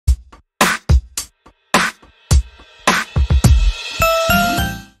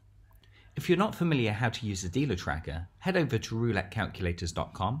you're not familiar how to use the dealer tracker, head over to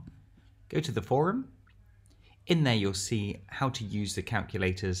roulettecalculators.com, go to the forum. In there you'll see how to use the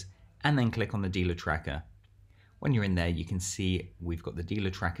calculators and then click on the dealer tracker. When you're in there you can see we've got the dealer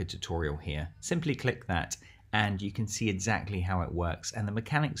tracker tutorial here. Simply click that and you can see exactly how it works and the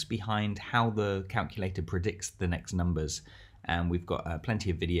mechanics behind how the calculator predicts the next numbers. And we've got plenty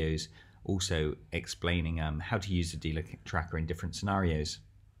of videos also explaining how to use the dealer tracker in different scenarios.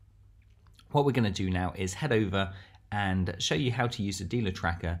 What we're going to do now is head over and show you how to use the dealer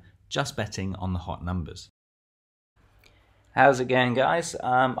tracker just betting on the hot numbers. How's it going, guys?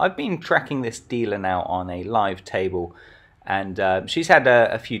 I've been tracking this dealer now on a live table and she's had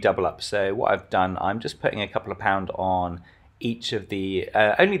a few double ups. So what I've done, I'm just putting a couple of pound on each of the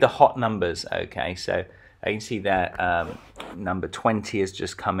only the hot numbers. Okay, so you can see that number 20 has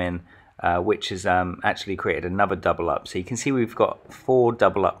just come in, which has actually created another double up. So you can see we've got 4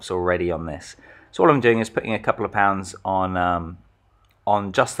 double ups already on this. So all I'm doing is putting a couple of pounds on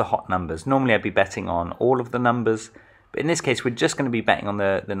just the hot numbers. Normally I'd be betting on all of the numbers, but in this case we're just going to be betting on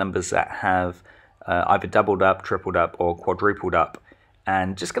the numbers that have either doubled up, tripled up, or quadrupled up,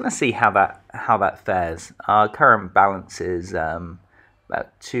 and just going to see how that fares. Our current balance is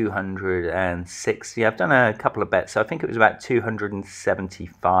about 260. I've done a couple of bets, so I think it was about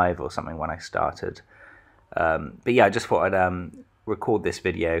 275 or something when I started. But yeah, I just thought I'd record this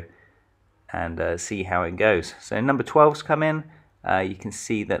video and see how it goes. So number 12's come in. You can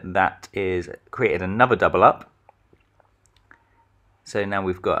see that is created another double up. So now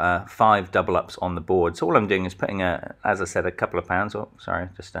we've got 5 double ups on the board. So all I'm doing is putting, as I said, a couple of pounds. Oh, sorry,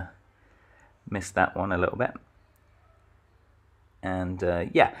 just missed that one a little bit. And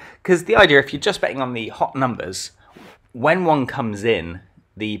yeah, because the idea, if you're just betting on the hot numbers, when one comes in,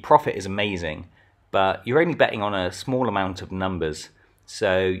 the profit is amazing, but you're only betting on a small amount of numbers,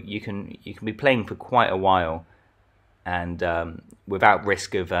 so you can be playing for quite a while, and without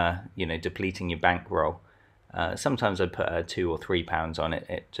risk of depleting your bankroll. Sometimes I put £2 or £3 on it.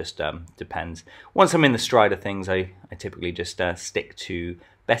 It just depends. Once I'm in the stride of things, I typically just stick to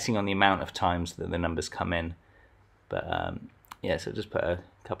betting on the amount of times that the numbers come in. But yeah, so just put a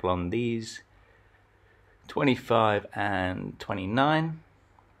couple on these, 25 and 29.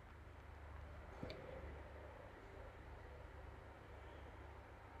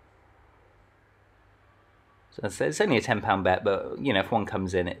 So it's only a £10 bet, but if one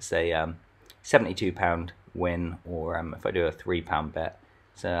comes in, it's a £72 win, or if I do a £3 bet,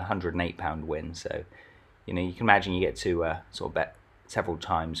 it's a £108 win. So you can imagine you get to sort of bet several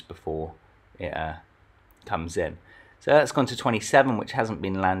times before it comes in. So that's gone to 27, which hasn't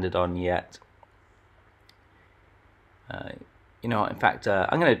been landed on yet. In fact,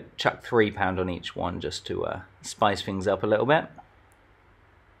 I'm going to chuck £3 on each one just to spice things up a little bit.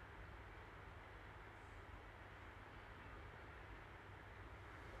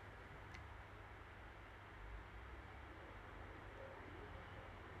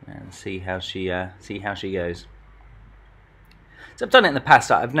 And see how she goes. So I've done it in the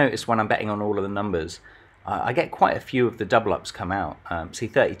past. I've noticed when I'm betting on all of the numbers, I get quite a few of the double ups come out. See,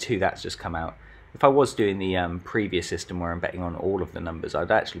 32, that's just come out. If I was doing the previous system where I'm betting on all of the numbers, I'd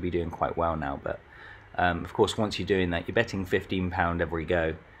actually be doing quite well now. But of course, once you're doing that, you're betting £15 every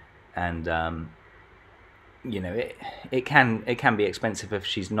go, and it can be expensive if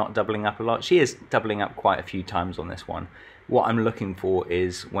she's not doubling up a lot. She is doubling up quite a few times on this one. What I'm looking for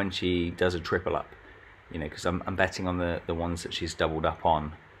is when she does a triple up, because I'm betting on the ones that she's doubled up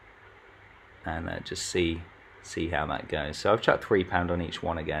on, and just see how that goes. So I've chucked £3 on each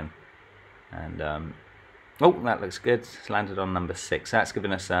one again, and oh, that looks good. It's landed on number 6. That's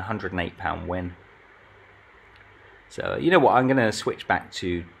given us a £108 win. So you know what, I'm going to switch back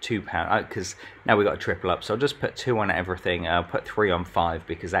to £2 because now we've got a triple up. So I'll just put 2 on everything. I'll put 3 on 5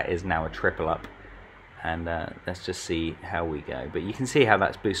 because that is now a triple up. And let's just see how we go. But you can see how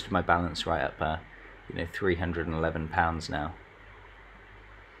that's boosted my balance right up, £311 now.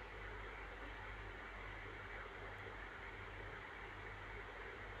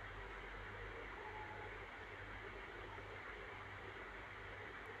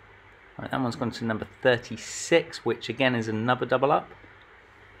 Right, that one's gone to number 36, which again is another double up.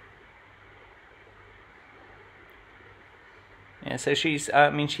 Yeah, so she's,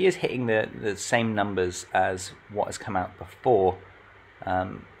 she is hitting the same numbers as what has come out before.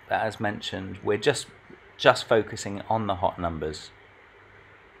 But as mentioned, we're just focusing on the hot numbers,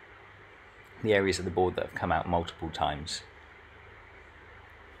 the areas of the board that have come out multiple times.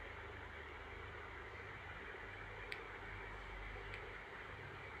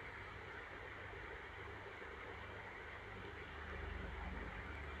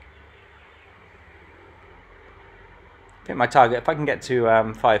 think my target, if I can get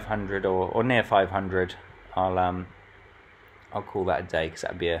to 500 or near 500, I'll call that a day, because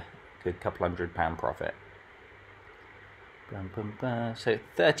that'd be a good couple £100 profit. So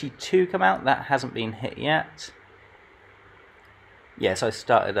 32 come out, that hasn't been hit yet. Yeah, so I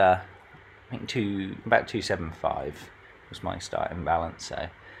started I think about 275 was my starting balance. So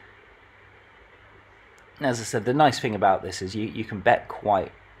as I said, the nice thing about this is you can bet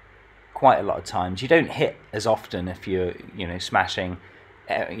quite a lot of times. You don't hit as often if you're smashing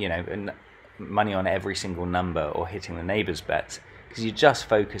money on every single number or hitting the neighbour's bets, because you're just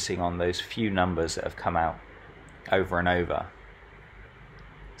focusing on those few numbers that have come out over and over.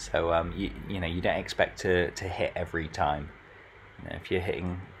 So you don't expect to hit every time. If you're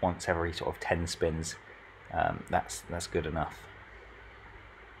hitting once every sort of 10 spins, that's good enough.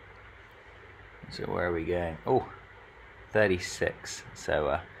 So where are we going? Oh, 36. So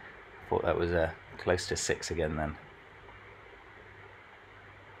I thought that was close to 6 again then.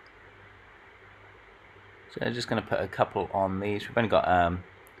 So I'm just going to put a couple on these. We've only got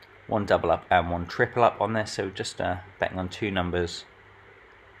one double up and one triple up on this, so just betting on two numbers.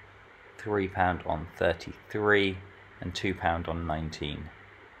 £3 on 33 and £2 on 19.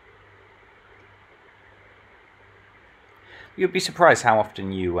 You'd be surprised how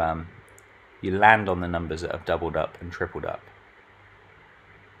often you land on the numbers that have doubled up and tripled up.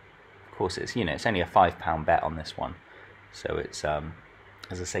 Of course, it's it's only a £5 bet on this one, so it's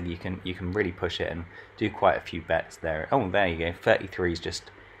as I said, you can really push it and do quite a few bets there. Oh, there you go, 33's just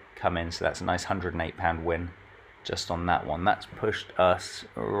come in, so that's a nice £108 win just on that one. That's pushed us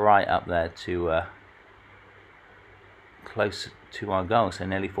right up there to close to our goal, so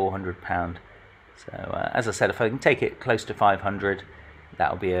nearly £400. So as I said, if I can take it close to 500,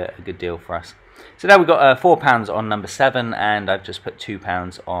 that'll be a good deal for us. So now we've got £4 on number 7, and I've just put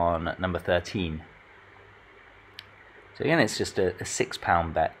 £2 on number 13. So again, it's just a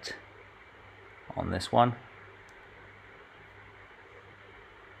 £6 bet on this one.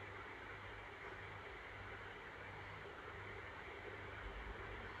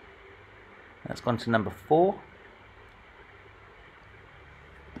 That's gone to number 4.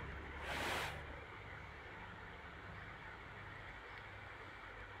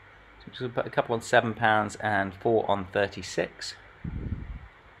 So just put a couple on £7 and 4 on 36.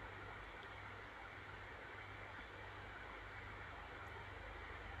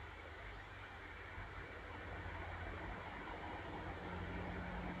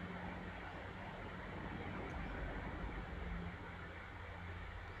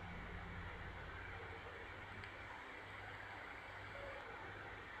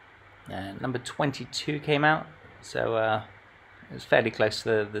 And number 22 came out, so it was fairly close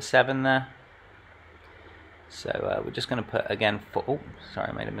to the 7 there. So we're just going to put again oh, sorry,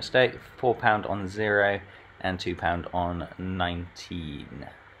 I made a mistake. £4 on 0 and £2 on 19.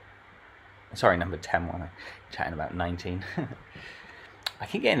 Sorry, number 10 one. I'm chatting about 19. I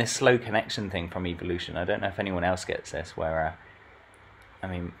keep getting a slow connection thing from Evolution. I don't know if anyone else gets this, where I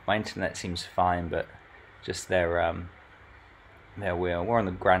mean, my internet seems fine, but just there we're on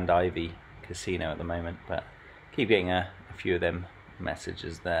the Grand Ivy Casino at the moment, but keep getting a few of them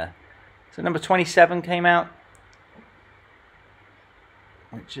messages there. So number 27 came out,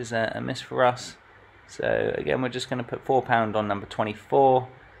 which is a miss for us. So again, we're just going to put £4 on number 24,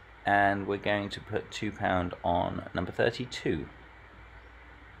 and we're going to put £2 on number 32.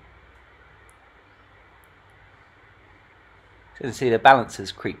 So you can see the balance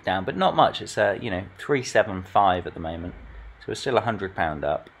has creeped down, but not much. It's 375 at the moment. So we're still £100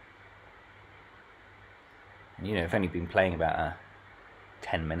 up. And, I've only been playing about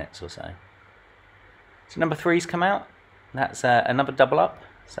 10 minutes or so. So number 3's come out. That's another double up.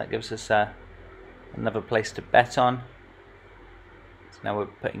 So that gives us another place to bet on. So now we're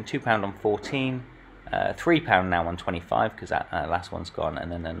putting £2 on 14, £3 now on 25, because that last one's gone,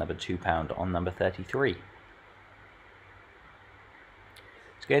 and then another £2 on number 33. So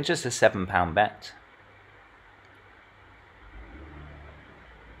again, just a £7 bet.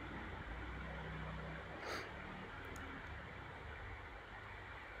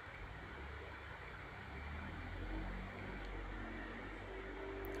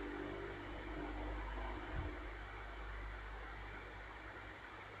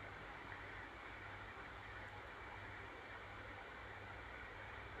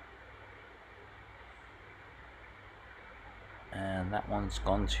 And that one's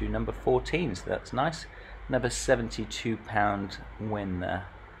gone to number 14, so that's nice. Another £72 win there.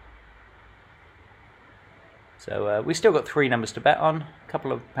 So we still got 3 numbers to bet on. A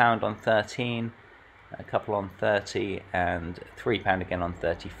couple of £1 on 13, a couple on 30, and £3 again on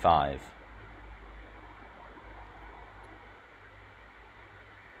 35.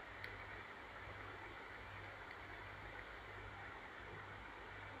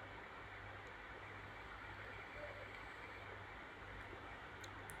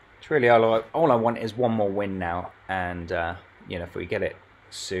 really all I want is one more win now, and you know, if we get it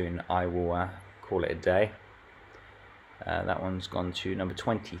soon, I will call it a day. That one's gone to number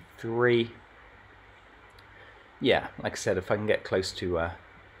 23. Yeah, like I said, if I can get close to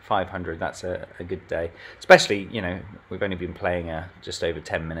 500, that's a good day. Especially, you know, we've only been playing just over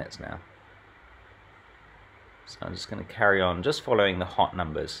 10 minutes now. So I'm just going to carry on, just following the hot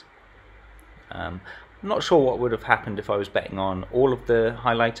numbers. I'm not sure what would have happened if I was betting on all of the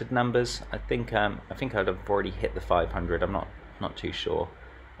highlighted numbers. I think I'd have already hit the 500. I'm not too sure.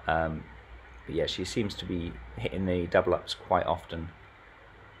 But yeah, she seems to be hitting the double ups quite often.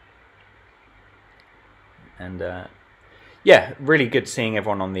 And yeah, really good seeing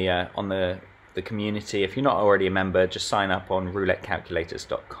everyone on the community. If you're not already a member, just sign up on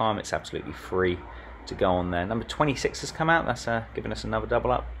roulettecalculators.com. It's absolutely free to go on there. Number 26 has come out. That's giving us another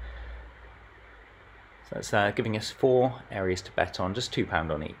double up. So that's giving us 4 areas to bet on, just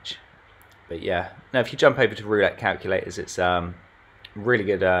 £2 on each. But yeah, now if you jump over to Roulette Calculators, it's really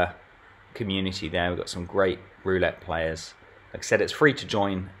good community there. We've got some great roulette players. Like I said, it's free to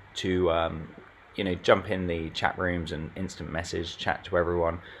join, to you know, jump in the chat rooms and instant message, chat to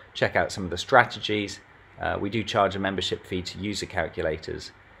everyone, check out some of the strategies. We do charge a membership fee to use the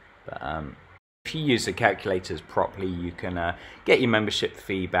calculators, but if you use the calculators properly, you can get your membership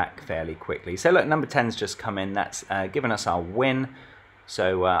fee back fairly quickly. So look, number 10's just come in. That's given us our win.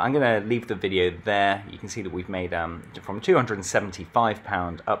 So I'm going to leave the video there. You can see that we've made from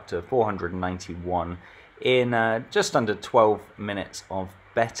 £275 up to 491 in just under 12 minutes of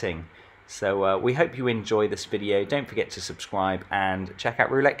betting. So we hope you enjoy this video. Don't forget to subscribe and check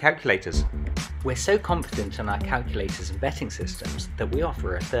out Roulette Calculators. We're so confident in our calculators and betting systems that we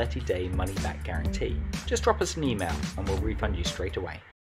offer a 30-day money-back guarantee. Just drop us an email and we'll refund you straight away.